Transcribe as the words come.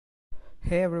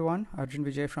Hey everyone, Arjun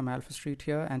Vijay from AlphaStreet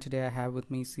here, and today I have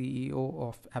with me CEO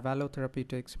of Avalo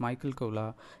Therapeutics, Michael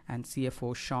Kola, and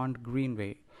CFO Sean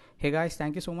Greenway. Hey guys,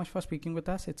 thank you so much for speaking with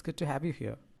us. It's good to have you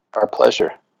here. Our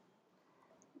pleasure.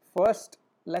 First,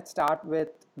 let's start with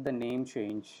the name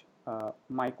change.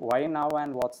 Mike, why now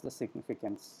and what's the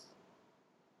significance?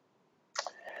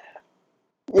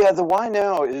 Yeah, the why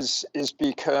now is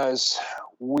because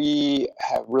we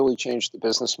have really changed the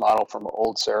business model from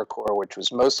old Cerecor, which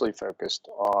was mostly focused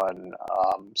on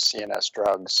CNS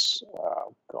drugs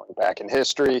going back in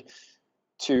history,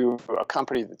 to a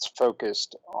company that's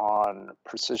focused on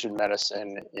precision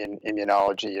medicine in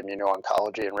immunology,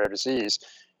 immuno-oncology, and rare disease.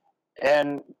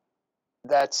 And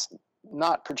that's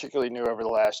not particularly new over the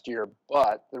last year,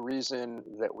 but the reason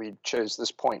that we chose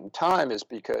this point in time is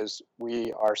because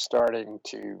we are starting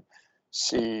to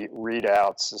see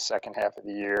readouts the second half of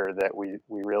the year that we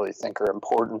really think are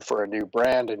important for a new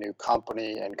brand, a new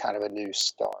company, and kind of a new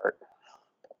start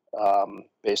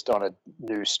based on a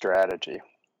new strategy.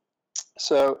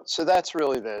 So that's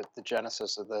really the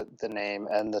genesis of the name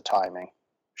and the timing.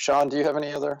 Sean, do you have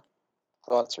any other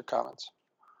thoughts or comments?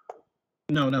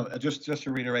 No, no. Just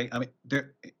to reiterate, I mean,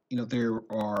 there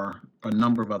are a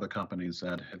number of other companies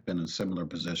that have been in similar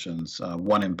positions.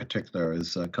 One in particular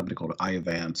is a company called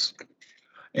Iovance,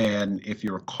 and if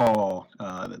you recall,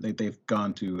 they've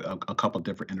gone through a couple of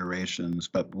different iterations.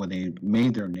 But when they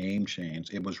made their name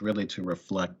change, it was really to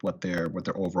reflect what their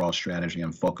overall strategy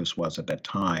and focus was at that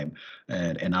time,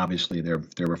 and obviously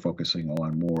they were focusing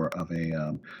on more of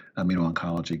a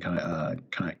immuno-oncology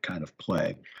kind of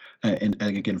play. And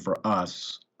again, for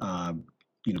us,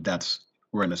 that's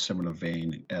we're in a similar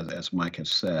vein as Mike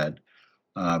has said.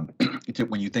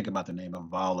 When you think about the name of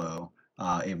Valo,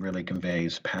 it really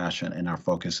conveys passion, and our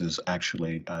focus is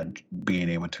actually being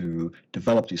able to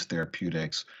develop these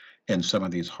therapeutics in some of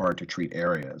these hard to treat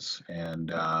areas.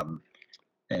 And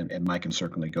Mike can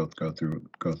certainly go through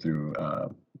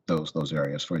those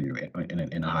areas for you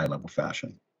in a high level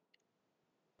fashion.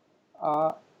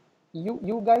 Uh,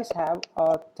 you guys have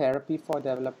a therapy for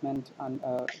development and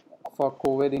for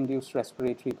COVID-induced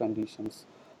respiratory conditions.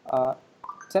 Uh,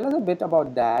 Tell us a bit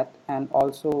about that, and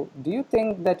also, do you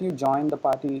think that you joined the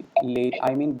party late?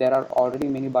 I mean, there are already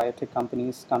many biotech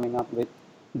companies coming up with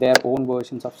their own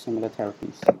versions of similar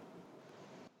therapies.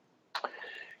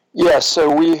 Yes,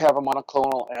 so we have a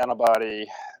monoclonal antibody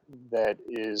that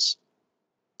is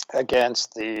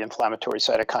against the inflammatory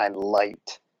cytokine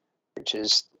LIGHT, which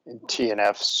is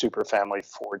TNF superfamily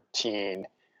 14.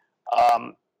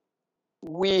 Um,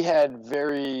 we had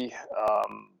very,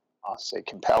 I'll say,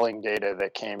 compelling data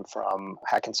that came from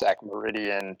Hackensack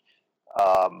Meridian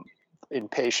in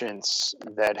patients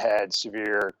that had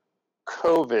severe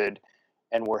COVID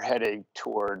and were heading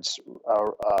towards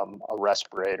a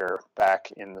respirator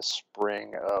back in the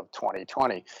spring of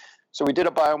 2020. So we did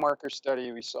a biomarker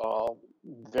study. We saw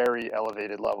very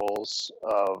elevated levels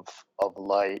of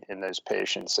light in those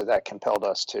patients. So that compelled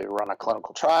us to run a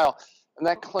clinical trial. And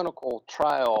that clinical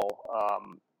trial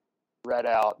read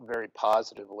out very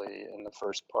positively in the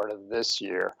first part of this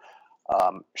year,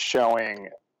 showing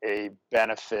a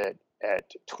benefit at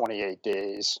 28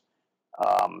 days,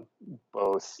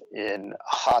 both in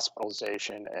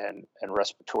hospitalization and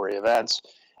respiratory events,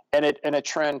 and a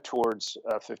trend towards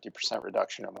a 50%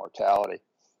 reduction in mortality.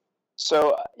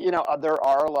 So, there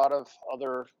are a lot of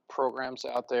other programs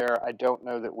out there. I don't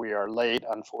know that we are late.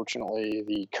 Unfortunately,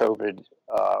 the COVID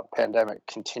pandemic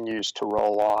continues to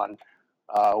roll on.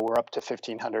 We're up to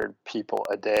 1,500 people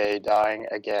a day dying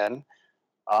again.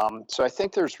 So I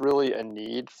think there's really a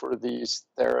need for these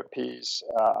therapies.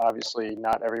 Obviously,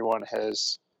 not everyone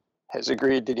has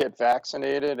agreed to get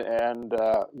vaccinated, and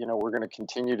we're going to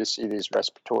continue to see these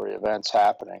respiratory events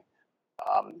happening.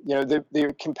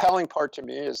 The compelling part to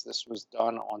me is this was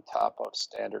done on top of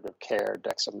standard of care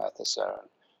dexamethasone.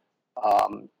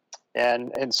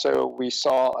 And so we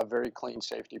saw a very clean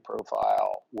safety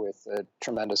profile with a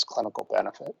tremendous clinical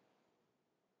benefit.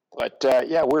 But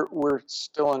yeah, we're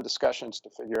still in discussions to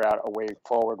figure out a way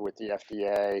forward with the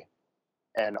FDA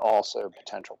and also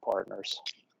potential partners.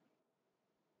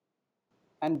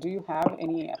 And do you have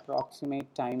any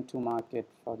approximate time to market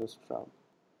for this drug?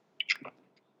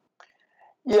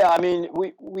 Yeah, I mean,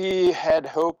 we had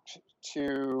hoped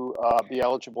to be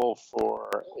eligible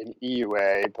for an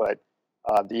EUA, but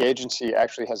the agency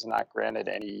actually has not granted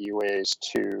any EUAs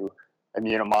to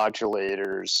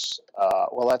immunomodulators.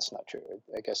 Well, that's not true.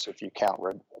 I guess if you count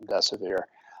remdesivir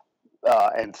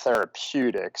and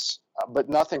therapeutics, but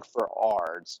nothing for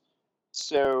ARDS.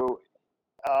 So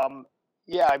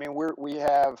yeah, I mean, we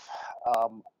have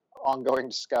ongoing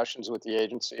discussions with the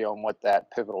agency on what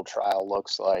that pivotal trial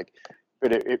looks like.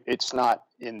 but it's not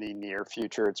in the near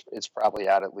future. It's probably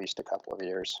out at least a couple of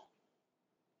years.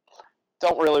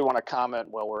 Don't really want to comment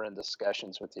while we're in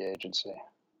discussions with the agency.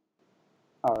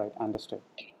 All right, understood.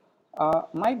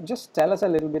 Mike, just tell us a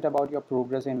little bit about your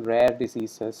progress in rare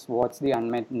diseases. What's the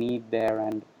unmet need there,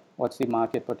 and what's the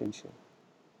market potential?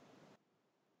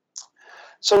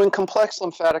 So in complex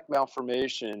lymphatic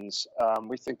malformations,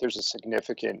 we think there's a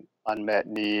significant unmet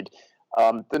need.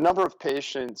 The number of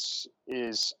patients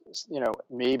is,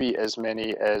 maybe as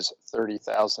many as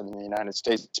 30,000 in the United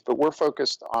States, but we're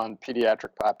focused on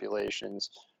pediatric populations.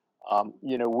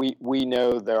 We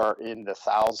know there are in the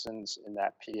thousands in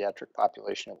that pediatric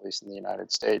population, at least in the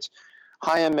United States.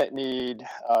 High unmet need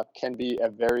can be a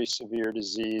very severe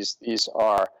disease. These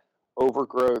are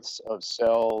overgrowths of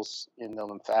cells in the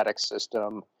lymphatic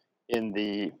system. In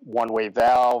the one-way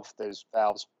valve, those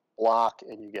valves block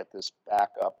and you get this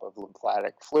backup of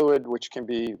lymphatic fluid, which can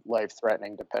be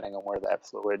life-threatening depending on where that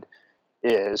fluid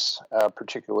is,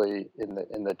 particularly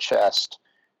in the chest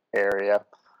area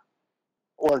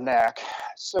or neck.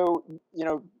 So,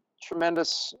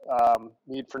 tremendous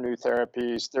need for new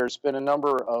therapies. There's been a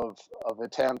number of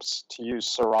attempts to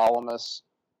use sirolimus,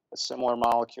 a similar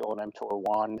molecule in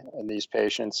mTOR1 in these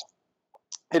patients.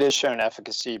 It has shown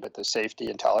efficacy, but the safety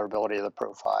and tolerability of the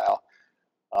profile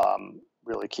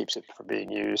really keeps it from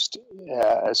being used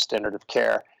as standard of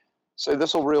care. So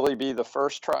this will really be the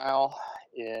first trial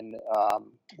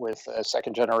with a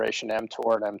second generation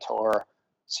mTOR and mTOR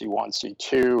C1,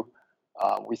 C2.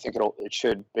 We think it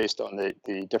should, based on the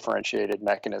differentiated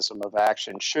mechanism of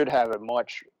action, should have a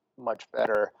much, much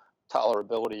better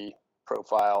tolerability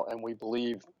profile. And we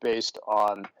believe, based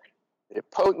on the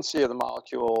potency of the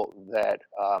molecule, that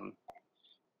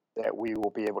we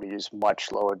will be able to use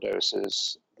much lower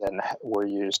doses than were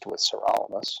used with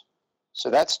sirolimus. So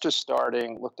that's just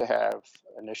starting. Look to have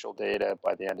initial data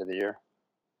by the end of the year.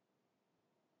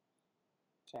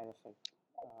 Terrific.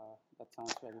 That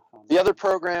sounds very promising. The other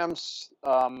programs,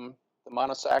 the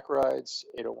monosaccharides,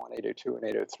 801, 802, and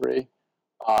 803,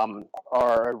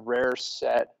 are a rare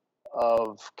set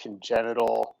of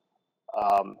congenital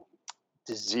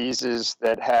diseases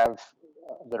that are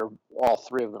all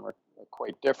three of them are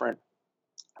quite different,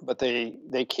 but they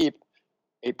keep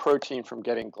a protein from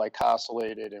getting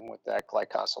glycosylated, and with that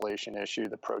glycosylation issue,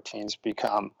 the proteins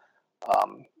become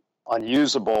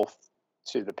unusable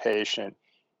to the patient.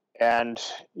 And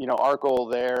our goal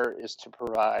there is to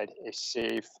provide a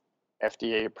safe,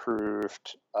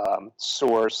 FDA-approved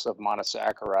source of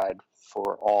monosaccharide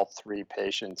for all three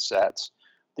patient sets.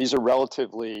 These are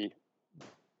relatively,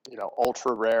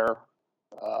 ultra rare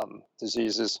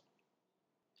diseases.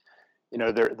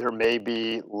 There may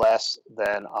be less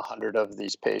than 100 of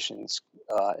these patients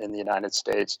in the United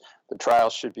States. The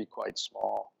trials should be quite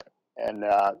small, and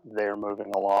they're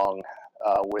moving along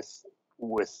with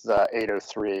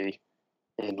 803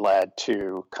 in LAD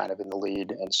 2 kind of in the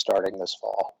lead and starting this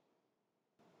fall.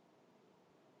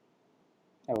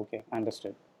 Okay,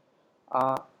 understood.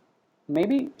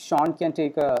 Maybe Sean can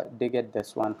take a dig at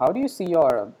this one. How do you see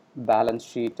your balance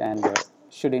sheet, and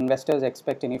should investors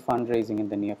expect any fundraising in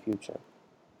the near future?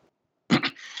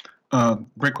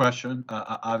 Great question.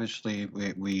 Obviously,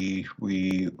 we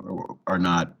are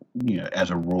not, as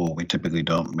a rule, we typically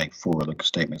don't make forward-looking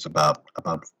statements about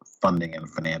funding and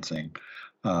financing.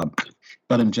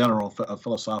 But in general,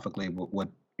 philosophically, what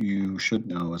you should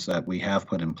know is that we have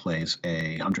put in place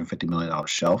a $150 million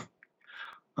shelf.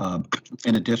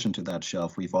 In addition to that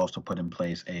shelf, we've also put in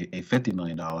place a $50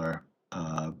 million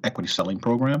equity selling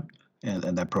program,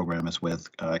 and that program is with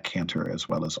Cantor as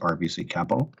well as RBC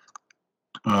Capital.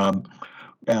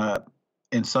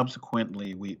 And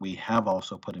subsequently, we have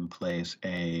also put in place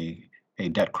a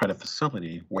debt credit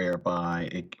facility whereby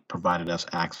it provided us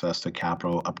access to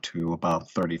capital up to about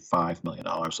 $35 million,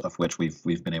 of which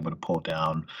we've been able to pull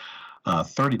down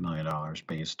 $30 million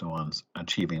based on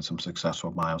achieving some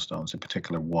successful milestones. In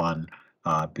particular, one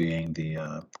being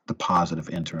the positive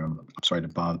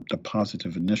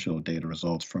initial data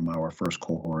results from our first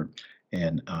cohort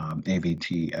in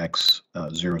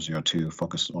AVTX-002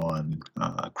 focused on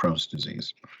Crohn's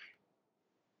disease.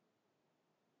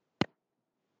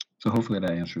 So hopefully that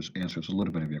answers a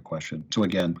little bit of your question. So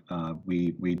again,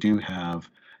 we do have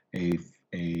a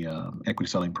equity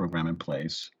selling program in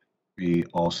place. We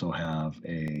also have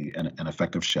an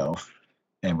effective shelf,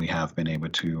 and we have been able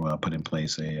to put in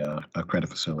place a credit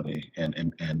facility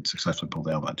and successfully pull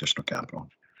down additional capital.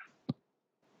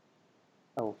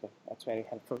 Okay, that's very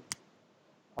helpful.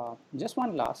 Just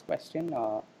one last question.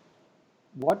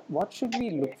 What should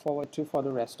we look forward to for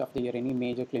the rest of the year? Any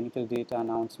major clinical data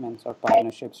announcements or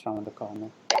partnerships around the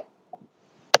corner?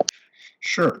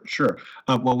 Sure, sure.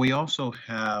 Well, we also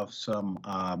have some,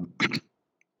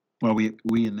 well,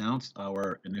 we announced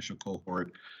our initial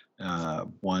cohort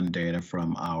 1 data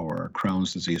from our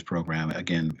Crohn's disease program,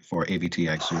 again, for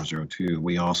AVTX-002.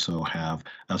 We also have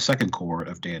a second cohort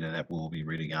of data that we'll be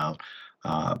reading out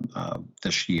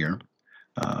this year.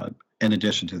 In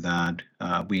addition to that,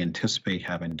 we anticipate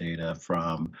having data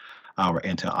from our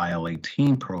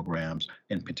anti-IL-18 programs,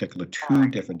 in particular 2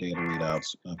 different data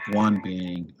readouts, one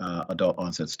being adult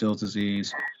onset Still's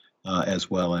disease,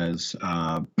 as well as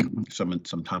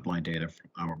some top-line data from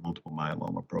our multiple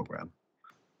myeloma program.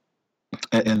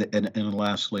 And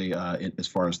lastly, as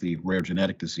far as the rare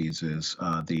genetic diseases,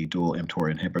 the dual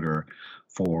mTOR inhibitor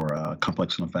for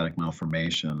complex lymphatic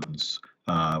malformations,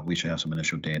 we should have some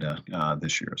initial data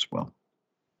this year as well.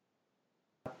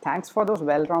 Thanks for those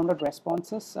well-rounded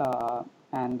responses,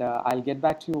 and I'll get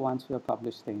back to you once we have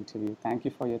published the interview. Thank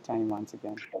you for your time once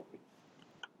again.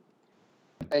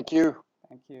 Thank you.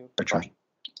 Thank you. Bye. Thank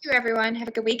you, everyone. Have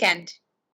a good weekend.